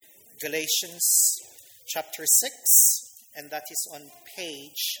Galatians chapter 6, and that is on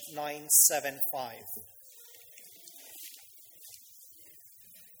page 975.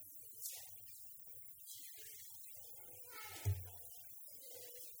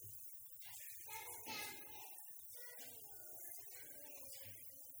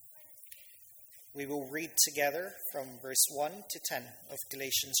 We will read together from verse 1 to 10 of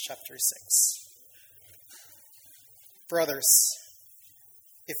Galatians chapter 6. Brothers,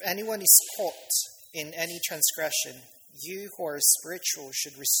 if anyone is caught in any transgression, you who are spiritual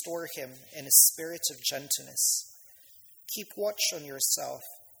should restore him in a spirit of gentleness. Keep watch on yourself,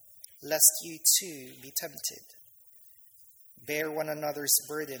 lest you too be tempted. Bear one another's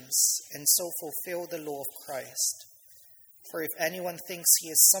burdens, and so fulfill the law of Christ. For if anyone thinks he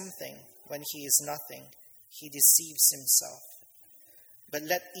is something when he is nothing, he deceives himself. But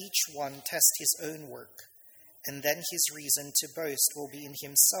let each one test his own work, and then his reason to boast will be in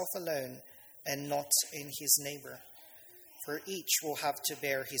himself alone and not in his neighbor. For each will have to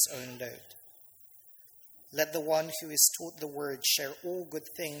bear his own load. Let the one who is taught the word share all good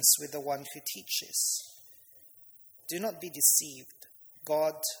things with the one who teaches. Do not be deceived.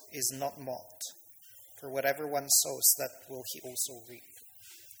 God is not mocked. For whatever one sows, that will he also reap.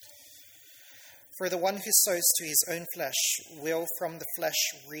 For the one who sows to his own flesh will from the flesh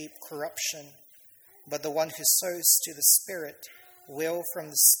reap corruption, but the one who sows to the Spirit will from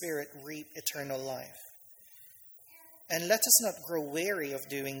the Spirit reap eternal life. And let us not grow weary of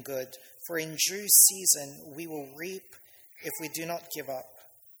doing good, for in due season we will reap if we do not give up.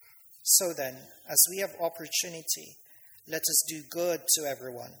 So then, as we have opportunity, let us do good to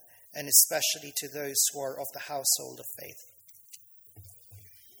everyone, and especially to those who are of the household of faith.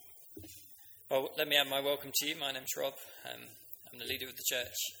 Well, let me add my welcome to you. My name's Rob. I'm the leader of the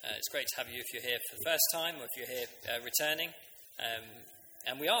church. It's great to have you if you're here for the first time or if you're here returning.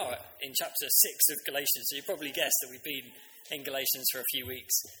 And we are in chapter 6 of Galatians, so you probably guessed that we've been in Galatians for a few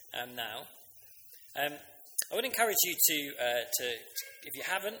weeks now. I would encourage you to if you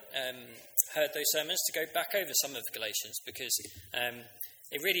haven't heard those sermons, to go back over some of Galatians, because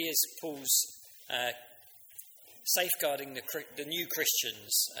it really is Paul's safeguarding the new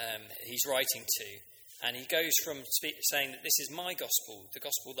Christians he's writing to. And he goes from saying that this is my gospel, the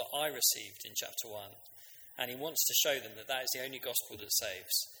gospel that I received in chapter 1. And he wants to show them that that is the only gospel that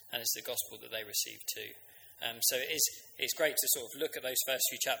saves, and it's the gospel that they received too. So it's great to sort of look at those first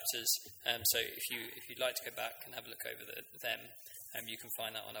few chapters. So if you'd like to go back and have a look over them, you can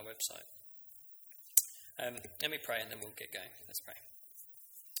find that on our website. Let me pray and then we'll get going. Let's pray.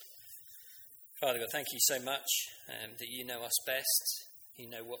 Father God, thank you so much that you know us best. You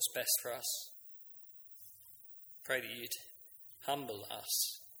know what's best for us. Pray that you'd humble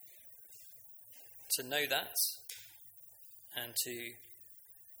us to know that and to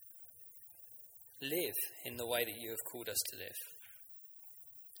live in the way that you have called us to live,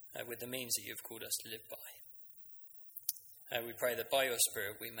 with the means that you have called us to live by. We pray that by your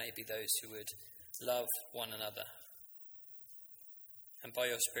Spirit we may be those who would love one another, and by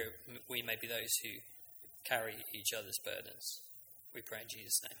your Spirit we may be those who carry each other's burdens. We pray in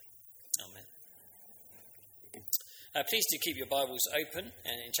Jesus' name. Amen. Please do keep your Bibles open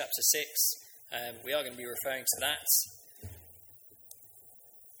in chapter 6. We are going to be referring to that.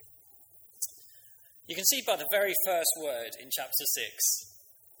 You can see by the very first word in chapter 6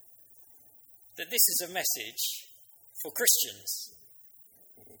 that this is a message for Christians.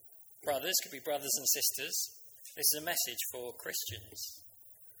 Brothers, could be brothers and sisters. This is a message for Christians.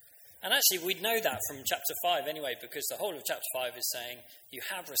 And actually we'd know that from chapter 5 anyway, because the whole of chapter 5 is saying you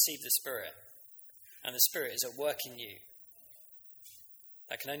have received the Spirit, and the Spirit is at work in you.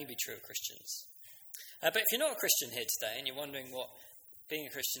 That can only be true of Christians. But if you're not a Christian here today and you're wondering what being a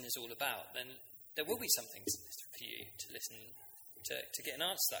Christian is all about, then there will be something for you to listen to get an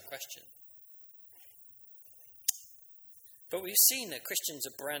answer to that question. But we've seen that Christians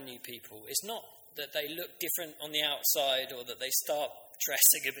are brand new people. It's not that they look different on the outside, or that they start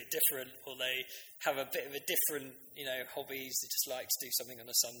dressing a bit different, or they have a bit of a different, hobbies. They just like to do something on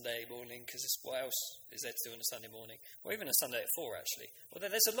a Sunday morning because what else is there to do on a Sunday morning? Or even a Sunday at 4, actually. Well,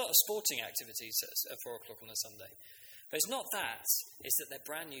 there's a lot of sporting activities at 4 o'clock on a Sunday. But it's not that. It's that they're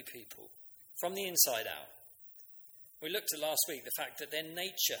brand new people from the inside out. We looked at last week the fact that their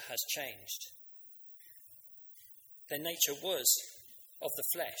nature has changed. Their nature was of the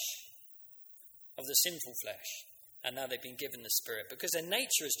flesh, of the sinful flesh, and now they've been given the Spirit. Because their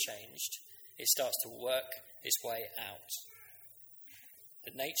nature has changed, it starts to work its way out.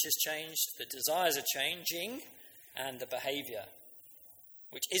 The nature's changed, the desires are changing, and the behaviour,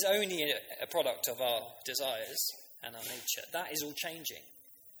 which is only a product of our desires and our nature, that is all changing.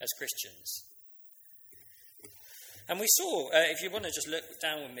 as Christians. And we saw, if you want to just look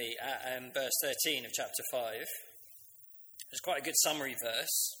down with me at verse 13 of chapter 5, it's quite a good summary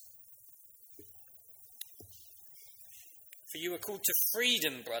verse. For you are called to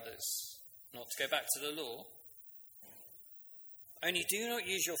freedom, brothers, not to go back to the law. Only do not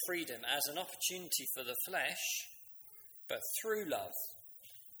use your freedom as an opportunity for the flesh, but through love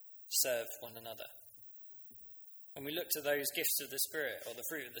serve one another. When we look to those gifts of the Spirit, or the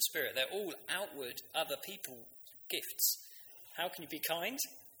fruit of the Spirit, they're all outward other people gifts. How can you be kind?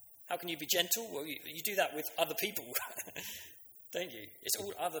 How can you be gentle? Well, you do that with other people, don't you? It's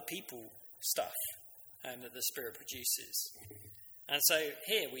all other people stuff that the Spirit produces. And so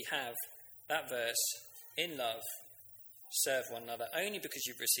here we have that verse, in love, serve one another, only because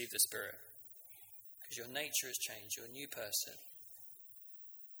you've received the Spirit. Because your nature has changed, you're a new person.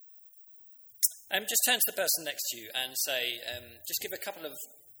 Just turn to the person next to you and say, just give a couple of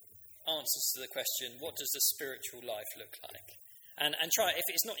answers to the question, what does the spiritual life look like? And try, if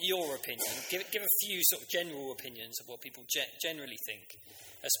it's not your opinion, give a few sort of general opinions of what people generally think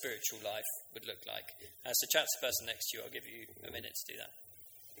a spiritual life would look like. So chat to the person next to you. I'll give you a minute to do that.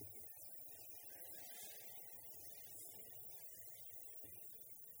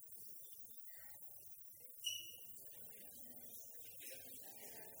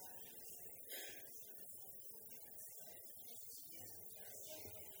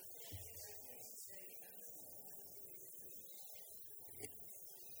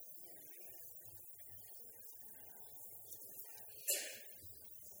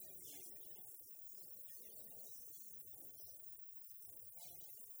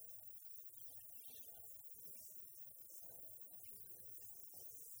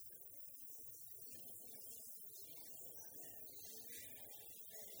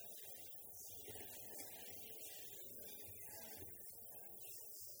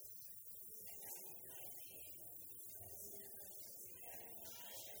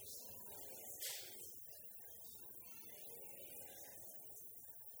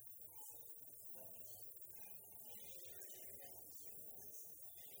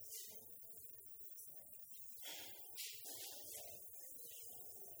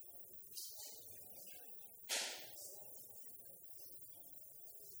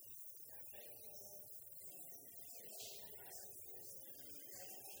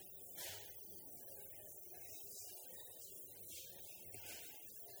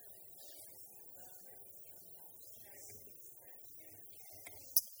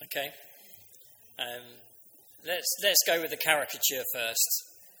 Okay, let's go with the caricature first.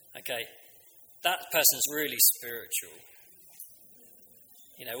 Okay, that person's really spiritual.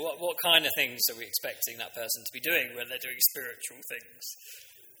 You know, what kind of things are we expecting that person to be doing when they're doing spiritual things?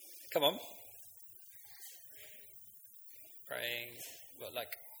 Come on. Praying, what,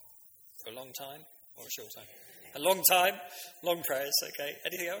 like for a long time or a short time? A long time, long prayers. Okay,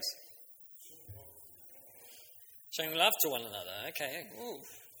 anything else? Showing love to one another. Okay, ooh.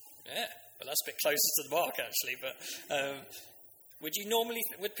 Yeah, well, that's a bit closer to the mark, actually. But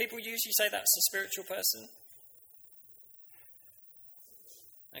would people usually say that's a spiritual person?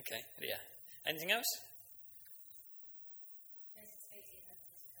 Okay, yeah. Anything else?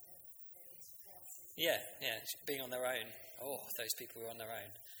 Yeah, being on their own. Oh, those people who are on their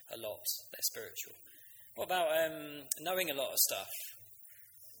own a lot. They're spiritual. What about knowing a lot of stuff?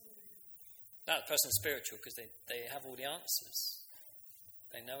 That person's spiritual because they have all the answers.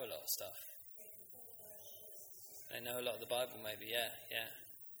 They know a lot of stuff. They know a lot of the Bible, maybe, yeah.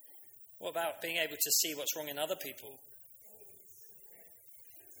 What about being able to see what's wrong in other people?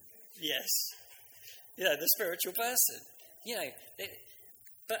 Yes. Yeah, the spiritual person. You know,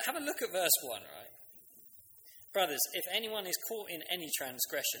 but have a look at verse 1, right? Brothers, if anyone is caught in any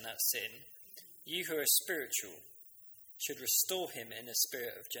transgression, that's sin, you who are spiritual should restore him in a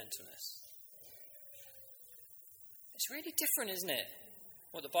spirit of gentleness. It's really different, isn't it?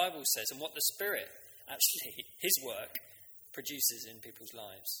 What the Bible says and what the Spirit, actually, his work, produces in people's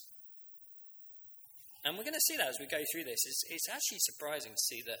lives. And we're going to see that as we go through this. It's actually surprising to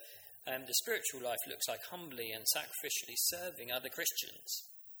see that the spiritual life looks like humbly and sacrificially serving other Christians.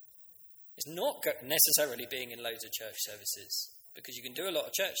 It's not necessarily being in loads of church services, because you can do a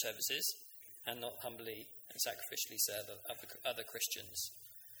lot of church services and not humbly and sacrificially serve other Christians.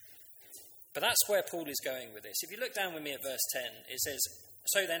 But that's where Paul is going with this. If you look down with me at verse 10, it says,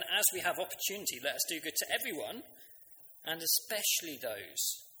 so then, as we have opportunity, let us do good to everyone, and especially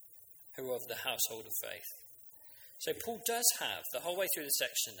those who are of the household of faith. So Paul does have, the whole way through the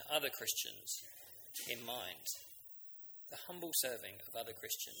section, other Christians in mind. The humble serving of other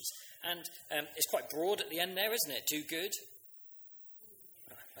Christians. And it's quite broad at the end there, isn't it? Do good.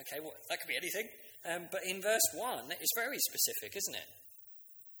 Okay, well, that could be anything. But in verse 1, it's very specific, isn't it?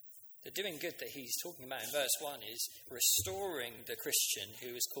 The doing good that he's talking about in verse 1 is restoring the Christian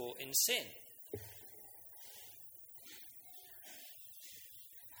who is caught in sin.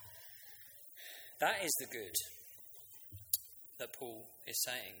 That is the good that Paul is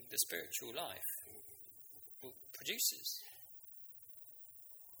saying the spiritual life produces.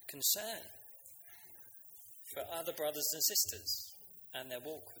 Concern for other brothers and sisters and their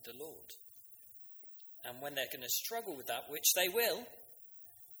walk with the Lord. And when they're going to struggle with that, which they will,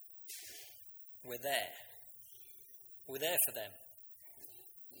 we're there. We're there for them.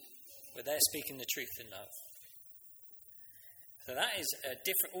 We're there speaking the truth in love. So that is a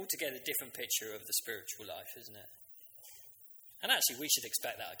altogether different picture of the spiritual life, isn't it? And actually we should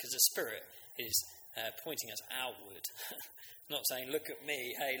expect that, because the Spirit is pointing us outward. Not saying, look at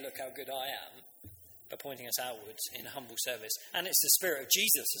me, hey, look how good I am, but pointing us outwards in humble service. And it's the Spirit of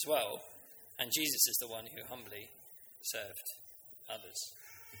Jesus as well. And Jesus is the one who humbly served others.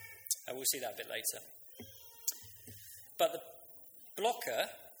 We'll see that a bit later. But the blocker,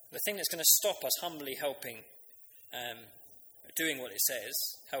 the thing that's going to stop us humbly helping, doing what it says,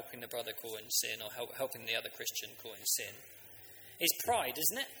 helping the brother caught in sin, or helping the other Christian caught in sin, is pride,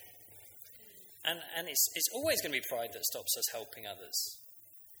 isn't it? And it's always going to be pride that stops us helping others.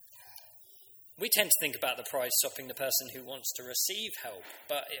 We tend to think about the pride stopping the person who wants to receive help,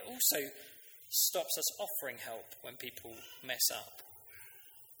 but it also stops us offering help when people mess up.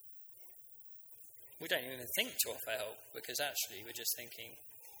 We don't even think to offer help, because actually we're just thinking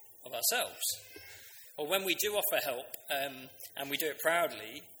of ourselves. Or when we do offer help, and we do it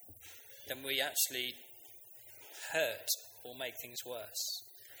proudly, then we actually hurt or make things worse.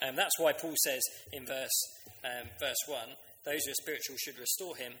 And that's why Paul says in verse 1, those who are spiritual should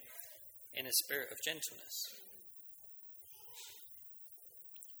restore him in a spirit of gentleness.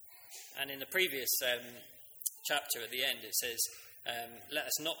 And in the previous chapter at the end it says, let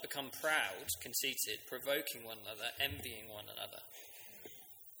us not become proud, conceited, provoking one another, envying one another.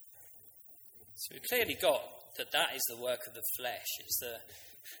 So we've clearly got that is the work of the flesh. It's the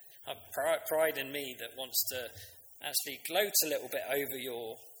pride in me that wants to actually gloat a little bit over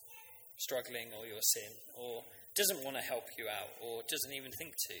your struggling or your sin, or doesn't want to help you out, or doesn't even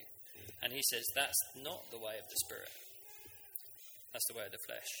think to. And he says that's not the way of the Spirit. That's the way of the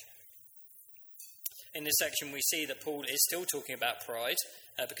flesh. In this section we see that Paul is still talking about pride,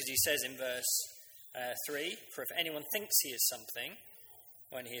 because he says in verse 3, for if anyone thinks he is something,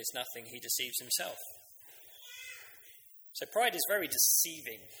 when he is nothing, he deceives himself. So pride is very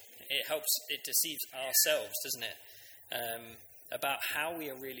deceiving. It deceives ourselves, doesn't it? About how we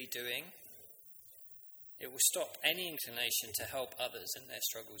are really doing. It will stop any inclination to help others in their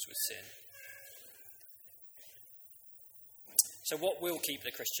struggles with sin. So what will keep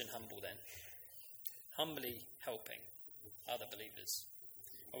the Christian humble then? Humbly helping other believers.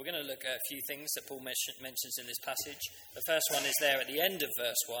 Well, we're going to look at a few things that Paul mentions in this passage. The first one is there at the end of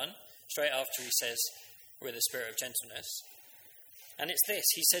verse 1, straight after he says, with a spirit of gentleness. And it's this,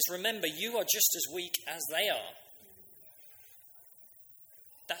 he says, remember, you are just as weak as they are.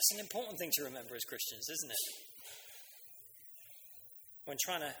 That's an important thing to remember as Christians, isn't it? When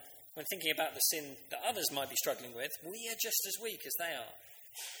thinking about the sin that others might be struggling with, we are just as weak as they are.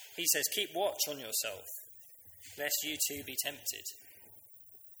 He says, keep watch on yourself, lest you too be tempted.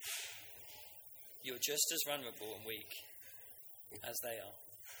 You're just as vulnerable and weak as they are.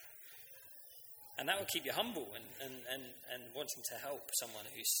 And that will keep you humble and wanting to help someone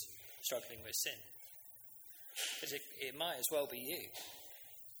who's struggling with sin. Because it might as well be you,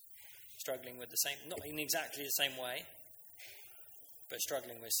 struggling with the same, not in exactly the same way, but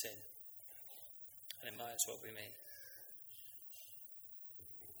struggling with sin. And it might as well be me.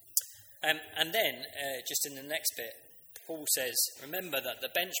 And then, just in the next bit, Paul says, remember that the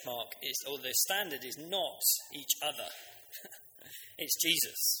benchmark is, or the standard is not each other. It's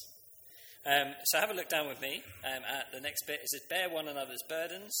Jesus. So have a look down with me at the next bit. It says, bear one another's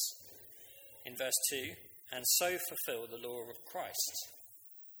burdens, in verse 2, and so fulfill the law of Christ.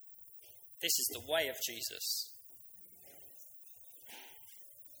 This is the way of Jesus.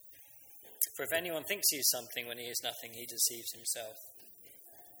 For if anyone thinks he is something when he is nothing, he deceives himself.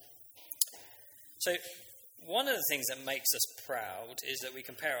 So, one of the things that makes us proud is that we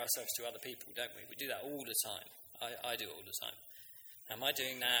compare ourselves to other people, don't we? We do that all the time. I do it all the time. Am I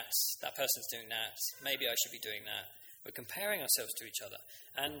doing that? That person's doing that. Maybe I should be doing that. We're comparing ourselves to each other.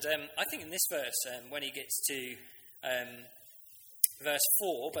 And I think in this verse, when he gets to verse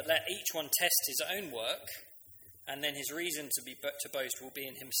 4, but let each one test his own work, and then his reason to boast will be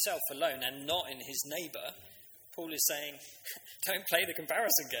in himself alone and not in his neighbour. Paul is saying, don't play the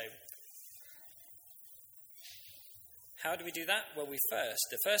comparison game. How do we do that? Well, the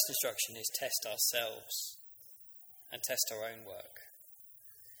first instruction is test ourselves and test our own work.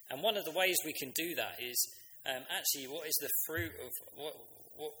 And one of the ways we can do that is actually what is the fruit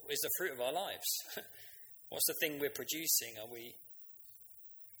of our lives? What's the thing we're producing?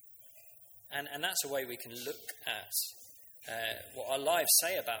 And that's a way we can look at what our lives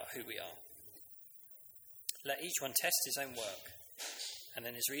say about who we are. Let each one test his own work, and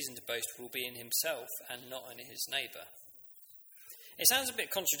then his reason to boast will be in himself and not in his neighbour. It sounds a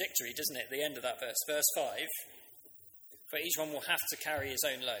bit contradictory, doesn't it, at the end of that verse? Verse 5, for each one will have to carry his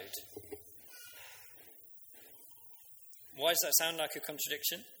own load. Why does that sound like a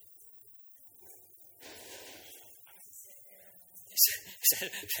contradiction?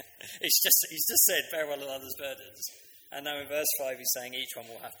 He's just said, bear one another's burdens. And now in verse 5 he's saying each one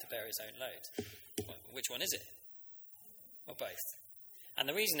will have to bear his own load. Which one is it? Or both? And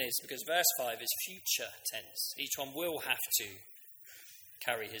the reason is because verse 5 is future tense. Each one will have to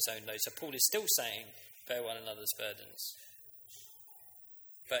carry his own load. So Paul is still saying, bear one another's burdens.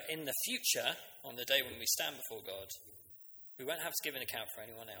 But in the future, on the day when we stand before God, we won't have to give an account for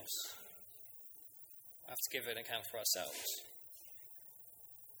anyone else. We'll have to give an account for ourselves.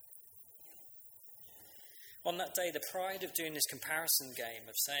 On that day, the pride of doing this comparison game,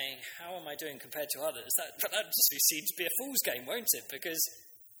 of saying, how am I doing compared to others, that just seems to be a fool's game, won't it? Because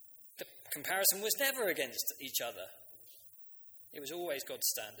the comparison was never against each other. It was always God's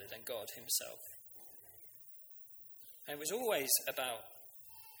standard and God himself. And it was always about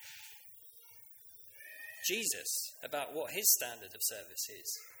Jesus, about what his standard of service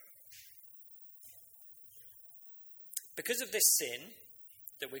is. Because of this sin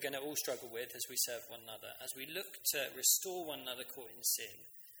that we're going to all struggle with as we serve one another, as we look to restore one another caught in sin,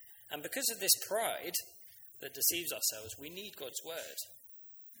 and because of this pride that deceives ourselves, we need God's word.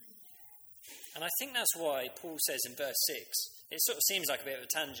 And I think that's why Paul says in verse 6, it sort of seems like a bit of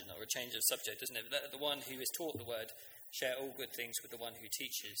a tangent or a change of subject, doesn't it? Let the one who is taught the word share all good things with the one who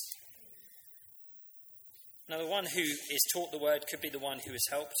teaches. Now, the one who is taught the word could be the one who is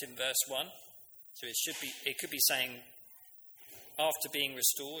helped in verse 1. So it could be saying, after being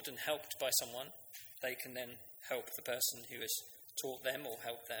restored and helped by someone, they can then help the person who has taught them or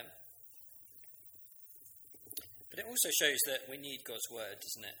helped them. But it also shows that we need God's word,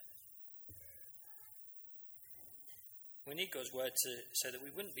 doesn't it? We need God's word so that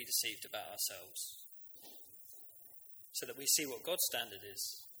we wouldn't be deceived about ourselves, so that we see what God's standard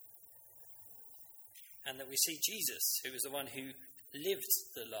is, and that we see Jesus, who is the one who lived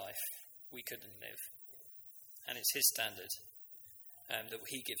the life we couldn't live, and it's his standard that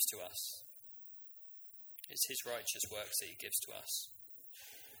he gives to us. It's his righteous works that he gives to us.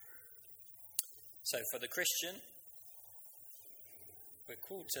 So for the Christian, we're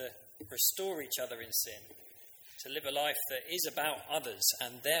called to restore each other in sin, to live a life that is about others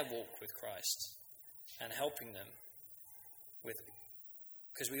and their walk with Christ, and helping them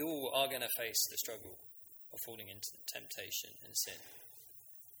because we all are going to face the struggle of falling into temptation and sin.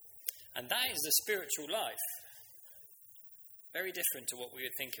 And that is the spiritual life. Very different to what we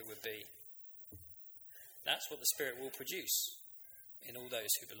would think it would be. That's what the Spirit will produce in all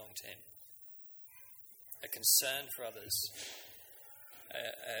those who belong to him. A concern for others,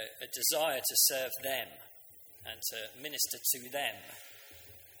 a desire to serve them and to minister to them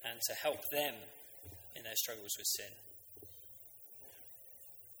and to help them in their struggles with sin.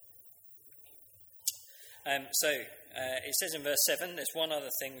 It says in verse 7, there's one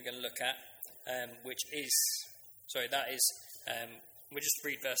other thing we're going to look at, we'll just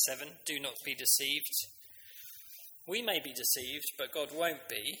read verse 7. Do not be deceived. We may be deceived, but God won't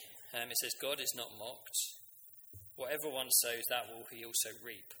be. It says, God is not mocked. Whatever one sows, that will he also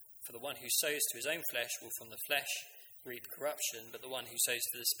reap. For the one who sows to his own flesh will from the flesh reap corruption, but the one who sows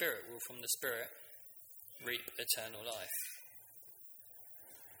to the Spirit will from the Spirit reap eternal life.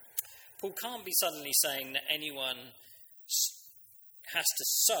 Paul can't be suddenly saying that anyone has to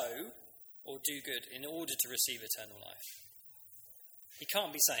sow or do good in order to receive eternal life. He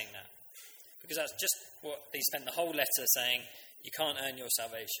can't be saying that, because that's just what he spent the whole letter saying. You can't earn your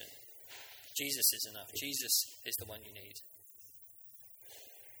salvation. Jesus is enough. Jesus is the one you need.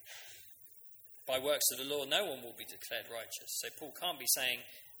 By works of the law, no one will be declared righteous. So Paul can't be saying,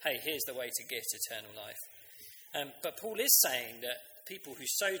 hey, here's the way to get eternal life. But Paul is saying that people who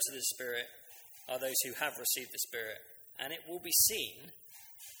sow to the Spirit are those who have received the Spirit. And it will be seen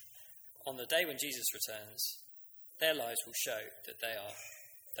on the day when Jesus returns. Their lives will show that they are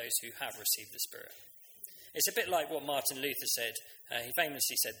those who have received the Spirit. It's a bit like what Martin Luther said. He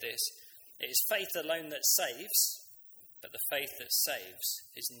famously said this: It is faith alone that saves, but the faith that saves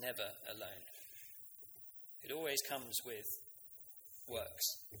is never alone. It always comes with works.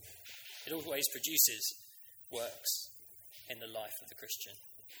 It always produces works in the life of the Christian.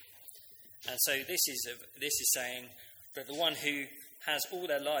 And so this is saying that the one who has all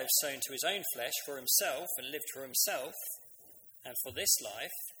their lives sown to his own flesh for himself and lived for himself and for this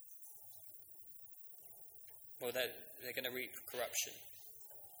life, well, they're going to reap corruption.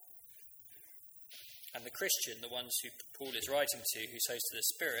 And the Christian, the ones who Paul is writing to, who sows to the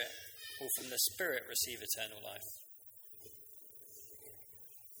Spirit, will from the Spirit receive eternal life.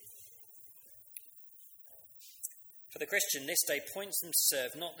 For the Christian, this day points them to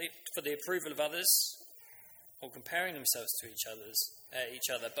serve not for the approval of others or comparing themselves to each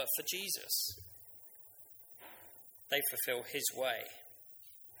other, but for Jesus. They fulfill his way,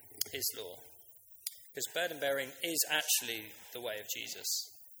 his law. Because burden bearing is actually the way of Jesus.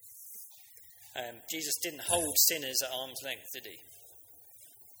 Jesus didn't hold sinners at arm's length, did he?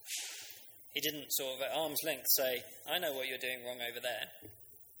 He didn't sort of at arm's length say, I know what you're doing wrong over there.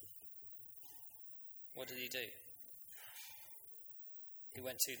 What did he do? He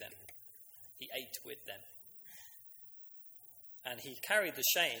went to them. He ate with them. And he carried the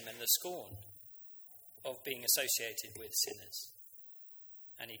shame and the scorn of being associated with sinners.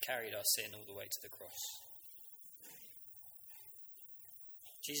 And he carried our sin all the way to the cross.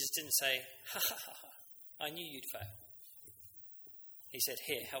 Jesus didn't say, ha ha ha, I knew you'd fail. He said,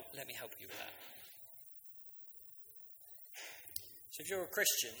 here, let me help you with that. So if you're a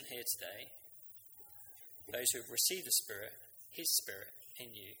Christian here today, those who have received the Spirit, his Spirit in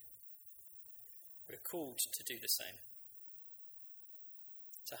you, we're called to do the same.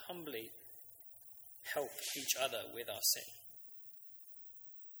 To humbly help each other with our sin.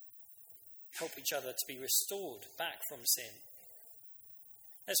 Help each other to be restored back from sin.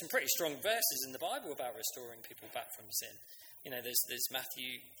 There's some pretty strong verses in the Bible about restoring people back from sin. You know, there's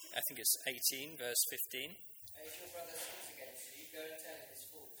Matthew, I think it's 18, verse 15. If your brother sins against you, go and tell him his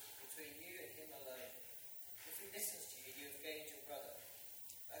fault, between you and him alone. If he listens to you, you have gained your brother.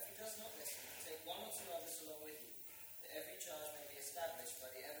 But if he does not listen, take one or two others along with you, that every charge may be established by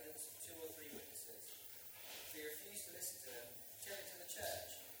the evidence of 2 or 3 witnesses. If you refuse to listen to them, tell it to the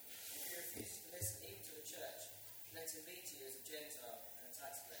church. If he refuses to listen even to the church, let him be to you as a Gentile and a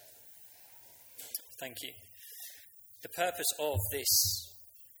tax collector. Thank you. The purpose of this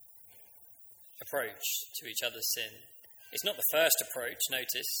approach to each other's sin is not the first approach,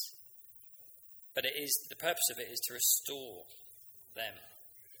 notice, but the purpose of it is to restore them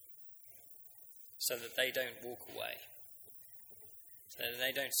so that they don't walk away, so that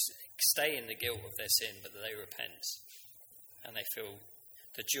they don't stay in the guilt of their sin, but that they repent and they feel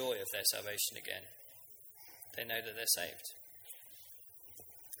the joy of their salvation again. They know that they're saved.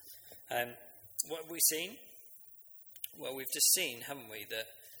 What have we seen? Well, we've just seen, haven't we, that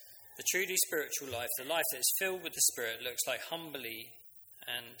the truly spiritual life, the life that is filled with the Spirit, looks like humbly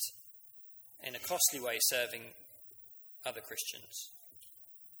and in a costly way serving other Christians.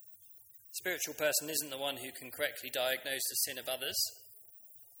 The spiritual person isn't the one who can correctly diagnose the sin of others,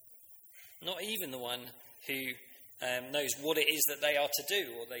 not even the one who knows what it is that they are to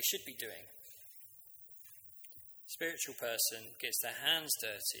do or they should be doing. The spiritual person gets their hands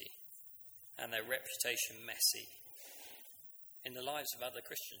dirty and their reputation messy in the lives of other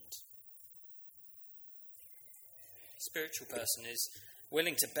Christians. The spiritual person is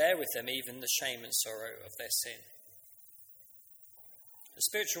willing to bear with them even the shame and sorrow of their sin. The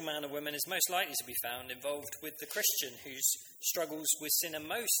spiritual man or woman is most likely to be found involved with the Christian whose struggles with sin are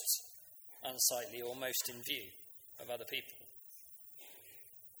most unsightly or most in view of other people.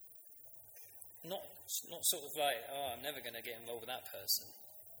 Not sort of like, I'm never going to get involved with that person.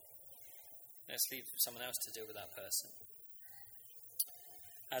 Let's leave someone else to deal with that person.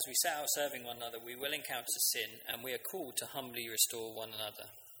 As we set out serving one another, we will encounter sin, and we are called to humbly restore one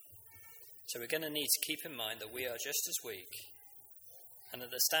another. So we're going to need to keep in mind that we are just as weak, and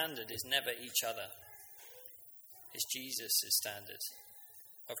that the standard is never each other. It's Jesus' standard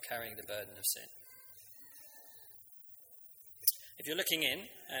of carrying the burden of sin. If you're looking in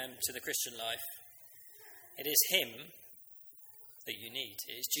to the Christian life, it is him that you need.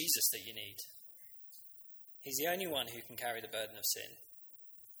 It is Jesus that you need. He's the only one who can carry the burden of sin.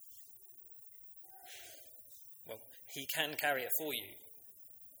 Well, he can carry it for you,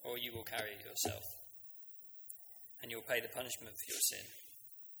 or you will carry it yourself, and you'll pay the punishment for your sin.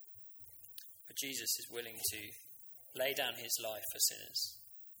 But Jesus is willing to lay down his life for sinners.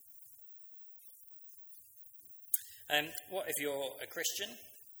 What if you're a Christian?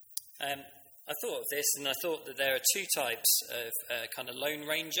 I thought of this, and I thought that there are two types of kind of lone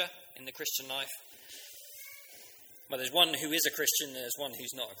ranger in the Christian life. Well, there's one who is a Christian, and there's one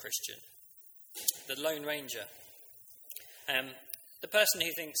who's not a Christian. The lone ranger. The person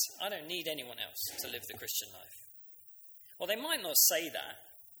who thinks, I don't need anyone else to live the Christian life. Well, they might not say that,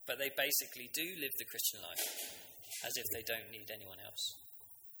 but they basically do live the Christian life as if they don't need anyone else.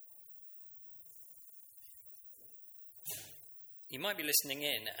 You might be listening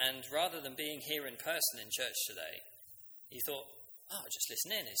in, and rather than being here in person in church today, you thought, just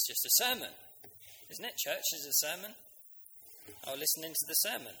listen in, it's just a sermon. Isn't it? Church is a sermon. I'll listen into the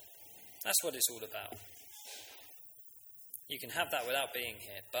sermon. That's what it's all about. You can have that without being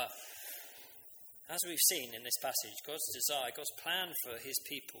here, but as we've seen in this passage, God's desire, God's plan for his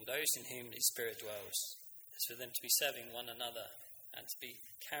people, those in whom his Spirit dwells, is for them to be serving one another and to be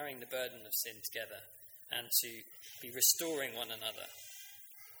carrying the burden of sin together and to be restoring one another.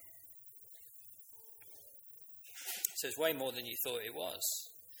 So it's way more than you thought it was.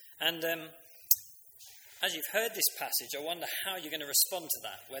 And as you've heard this passage, I wonder how you're going to respond to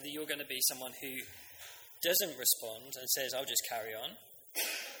that. Whether you're going to be someone who doesn't respond and says, I'll just carry on,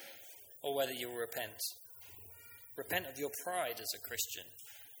 or whether you'll repent. Repent of your pride as a Christian.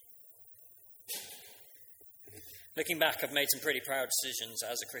 Looking back, I've made some pretty proud decisions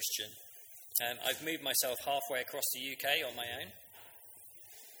as a Christian. I've moved myself halfway across the UK on my own,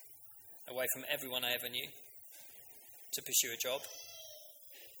 away from everyone I ever knew, to pursue a job.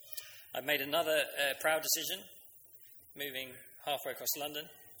 I've made another proud decision, moving halfway across London,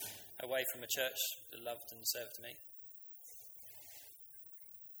 away from a church that loved and served me,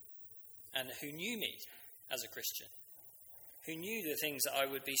 and who knew me as a Christian, who knew the things that I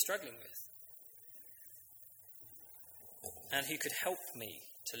would be struggling with, and who could help me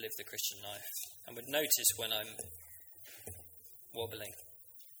to live the Christian life, and would notice when I'm wobbling.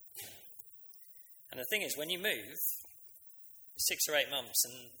 And the thing is, when you move, 6 or 8 months,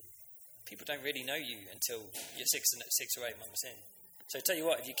 and people don't really know you until you're 6 or 8 months in. So I tell you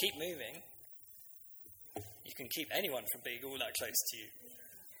what, if you keep moving, you can keep anyone from being all that close to you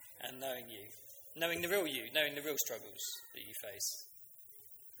and knowing you, knowing the real you, knowing the real struggles that you face.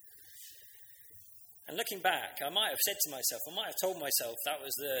 And looking back, I might have said to myself, I might have told myself that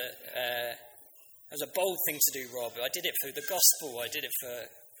was a bold thing to do, Rob. I did it for the gospel, I did it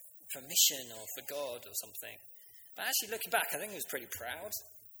for mission or for God or something. But actually looking back, I think I was pretty proud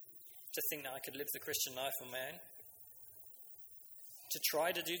to think that I could live the Christian life on my own. To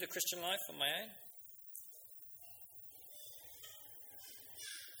try to do the Christian life on my own.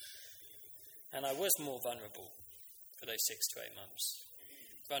 And I was more vulnerable for those 6 to 8 months.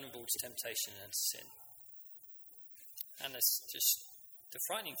 Vulnerable to temptation and to sin. And it's just, the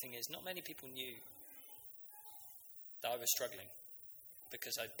frightening thing is, not many people knew that I was struggling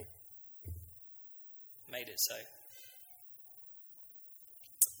because I made it so.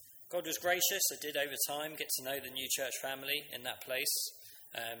 God was gracious. I did over time get to know the new church family in that place.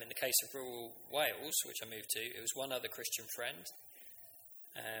 In the case of rural Wales, which I moved to, it was one other Christian friend.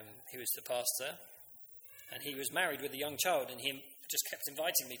 He was the pastor, and he was married with a young child, and he just kept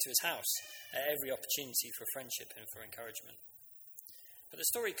inviting me to his house at every opportunity for friendship and for encouragement. But the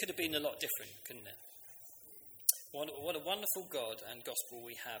story could have been a lot different, couldn't it? What a wonderful God and gospel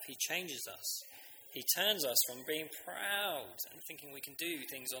we have. He changes us. He turns us from being proud and thinking we can do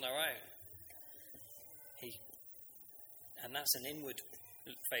things on our own. And that's an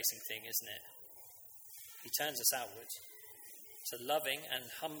inward-facing thing, isn't it? He turns us outward to loving and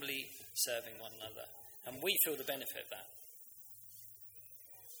humbly serving one another. And we feel the benefit of that.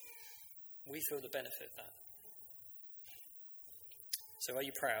 We feel the benefit of that. So are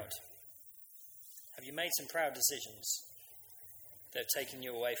you proud? Have you made some proud decisions that have taken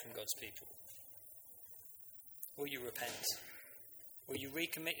you away from God's people? Will you repent? Will you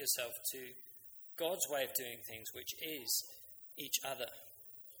recommit yourself to God's way of doing things, which is each other,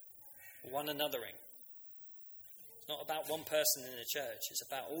 one anothering? It's not about one person in the church, it's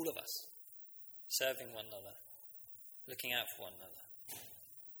about all of us serving one another, looking out for one another.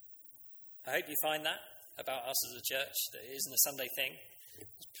 I hope you find that about us as a church, that it isn't a Sunday thing.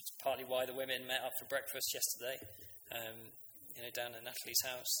 It's partly why the women met up for breakfast yesterday, down at Natalie's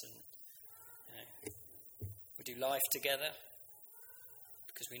house, and we do life together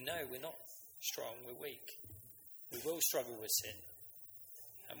because we know we're not strong, we're weak. We will struggle with sin,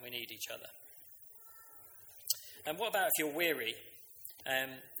 and we need each other. And what about if you're weary?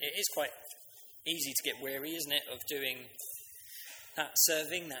 It is quite easy to get weary, isn't it, of doing that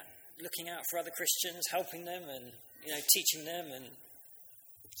serving, that looking out for other Christians, helping them and teaching them, and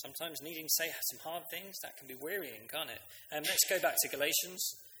sometimes needing to say some hard things. That can be wearying, can't it? Let's go back to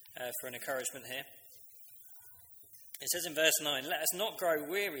Galatians for an encouragement here. It says in verse 9, "Let us not grow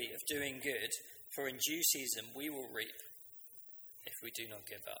weary of doing good, for in due season we will reap if we do not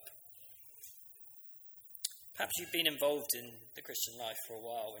give up." Perhaps you've been involved in the Christian life for a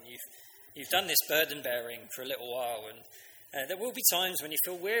while, and you've done this burden bearing for a little while, and there will be times when you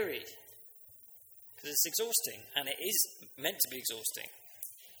feel weary, because it's exhausting, and it is meant to be exhausting.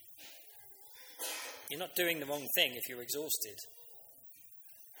 You're not doing the wrong thing if you're exhausted.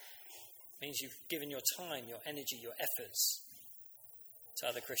 It means you've given your time, your energy, your efforts to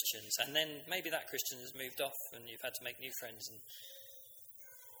other Christians, and then maybe that Christian has moved off and you've had to make new friends, and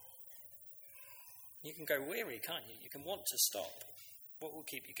you can go weary, can't you? You can want to stop. What will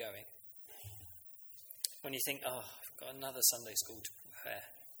keep you going? When you think, I've got another Sunday school to prepare.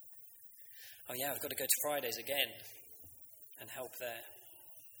 Oh yeah, I've got to go to Fridays again and help there.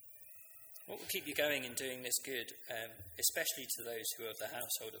 What will keep you going in doing this good, especially to those who are of the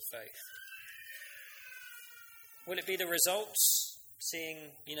household of faith? Will it be the results,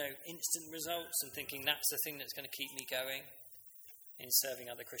 seeing, instant results and thinking that's the thing that's going to keep me going in serving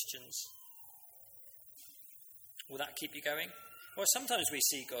other Christians? Will that keep you going? Well, sometimes we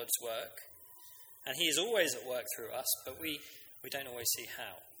see God's work, and he is always at work through us, but we don't always see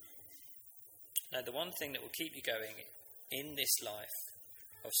how. No, the one thing that will keep you going in this life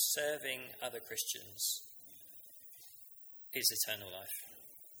of serving other Christians is eternal life.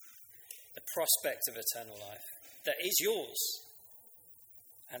 The prospect of eternal life that is yours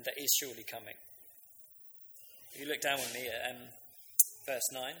and that is surely coming. If you look down with me at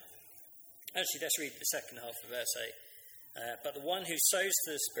verse 9. Actually, let's read the second half of verse 8. "But the one who sows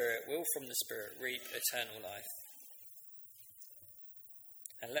to the Spirit will from the Spirit reap eternal life.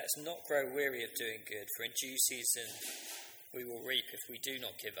 And let us not grow weary of doing good, for in due season we will reap if we do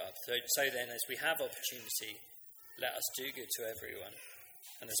not give up. So then, as we have opportunity, let us do good to everyone,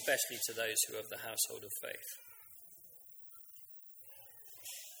 and especially to those who are of the household of faith."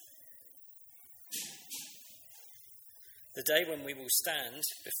 The day when we will stand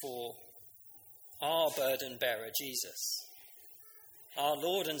before our burden bearer, Jesus, our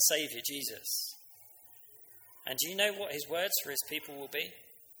Lord and Saviour, Jesus. And do you know what his words for his people will be?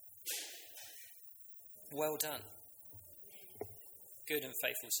 "Well done, good and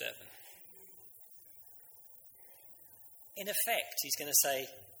faithful servant." In effect, he's going to say,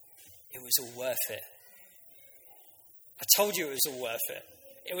 it was all worth it. I told you it was all worth it.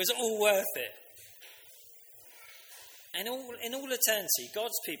 It was all worth it. And in all eternity,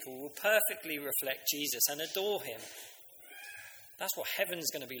 God's people will perfectly reflect Jesus and adore him. That's what heaven's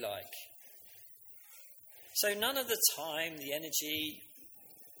going to be like. So none of the time, the energy,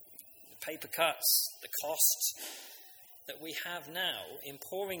 the paper cuts, the cost that we have now in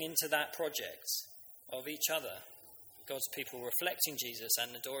pouring into that project of each other, God's people reflecting Jesus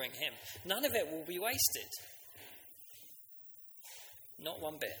and adoring him, none of it will be wasted. Not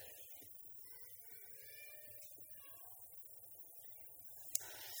one bit.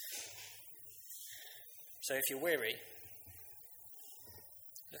 So if you're weary,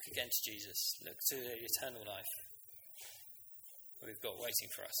 look again to Jesus. Look to the eternal life that we've got waiting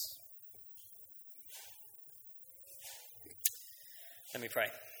for us. Let me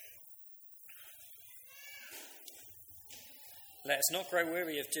pray. "Let us not grow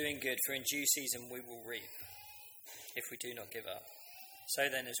weary of doing good, for in due season we will reap, if we do not give up. So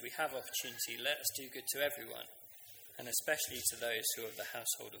then, as we have opportunity, let us do good to everyone, and especially to those who are of the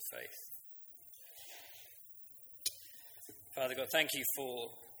household of faith." Father God, thank you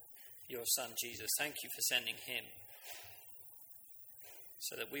for your Son Jesus. Thank you for sending him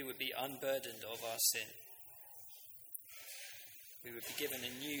so that we would be unburdened of our sin. We would be given a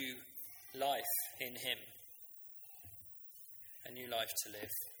new life in him, a new life to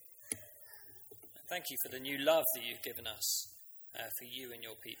live. And thank you for the new love that you've given us for you and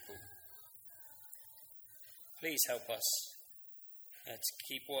your people. Please help us to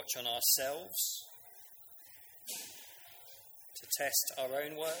keep watch on ourselves, to test our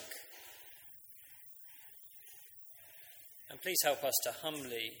own work, and please help us to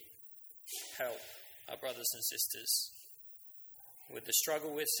humbly help our brothers and sisters with the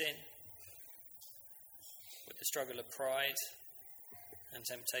struggle with sin, with the struggle of pride and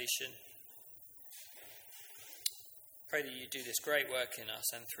temptation. Pray that you do this great work in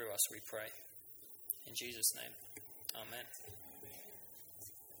us and through us, we pray. In Jesus' name, amen.